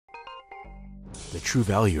The true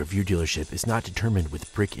value of your dealership is not determined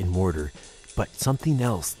with brick and mortar, but something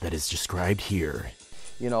else that is described here.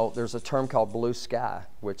 You know, there's a term called blue sky,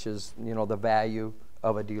 which is, you know, the value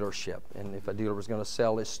of a dealership. And if a dealer was going to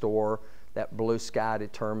sell his store, that blue sky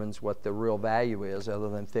determines what the real value is, other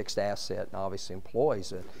than fixed asset and obviously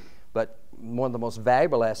employees. But one of the most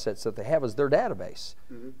valuable assets that they have is their database.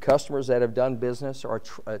 Customers that have done business or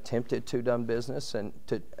attempted to done business and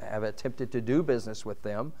to have attempted to do business with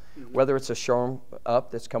them, whether it's a showroom up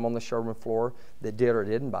that's come on the showroom floor that did or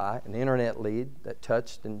didn't buy, an internet lead that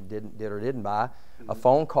touched and did or didn't buy, a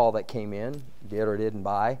phone call that came in, did or didn't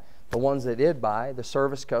buy, the ones that did buy, the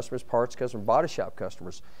service customers, parts customers, body shop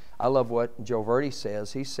customers. I love what Joe Verdi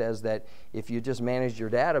says. He says that if you just managed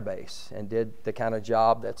your database and did the kind of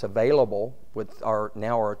job that's available with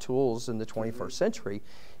our tools in the 21st century,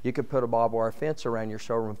 you could put a barbed wire fence around your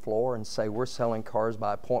showroom floor and say, we're selling cars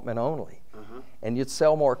by appointment only. And you'd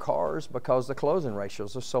sell more cars because the closing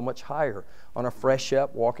ratios are so much higher. On a fresh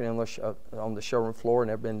up, walking on the showroom floor and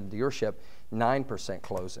never been to the dealership, 9%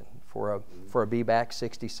 closing. For a B-back,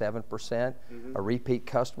 67%, a repeat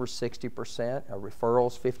customer, 60%, a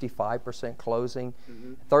referrals, 55% closing,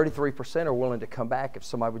 33% are willing to come back if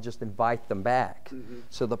somebody would just invite them back.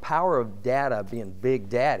 So the power of data being Big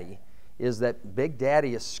Daddy is that Big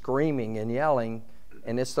Daddy is screaming and yelling,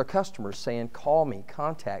 and it's their customers saying, call me,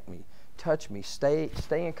 contact me, touch me, stay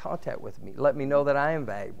in contact with me, let me know that I am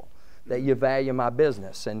valuable, that you value my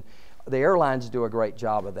business. And the airlines do a great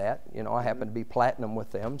job of that. You know, I happen to be platinum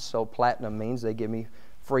with them, so platinum means they give me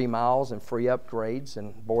free miles and free upgrades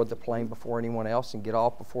and board the plane before anyone else and get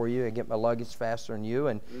off before you and get my luggage faster than you,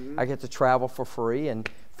 and I get to travel for free and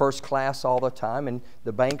first class all the time, and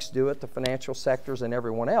the banks do it, the financial sectors and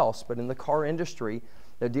everyone else. But in the car industry,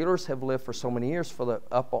 the dealers have lived for so many years for the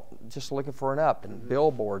up, just looking for an up, and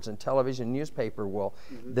billboards and television, newspaper will.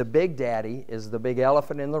 The Big Daddy is the big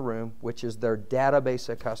elephant in the room, which is their database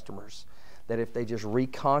of customers, that if they just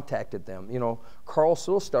recontacted them. You know, Carl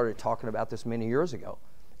Sewell started talking about this many years ago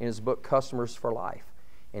in his book, Customers for Life.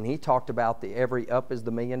 And he talked about the every up is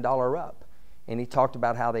the $1 million up. And he talked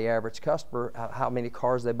about how the average customer, how many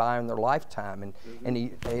cars they buy in their lifetime. And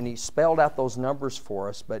he spelled out those numbers for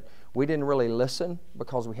us, but we didn't really listen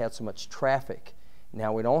because we had so much traffic.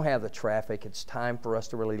 Now we don't have the traffic. It's time for us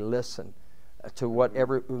to really listen to what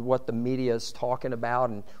the media is talking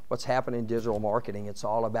about and what's happening in digital marketing. It's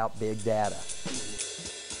all about big data.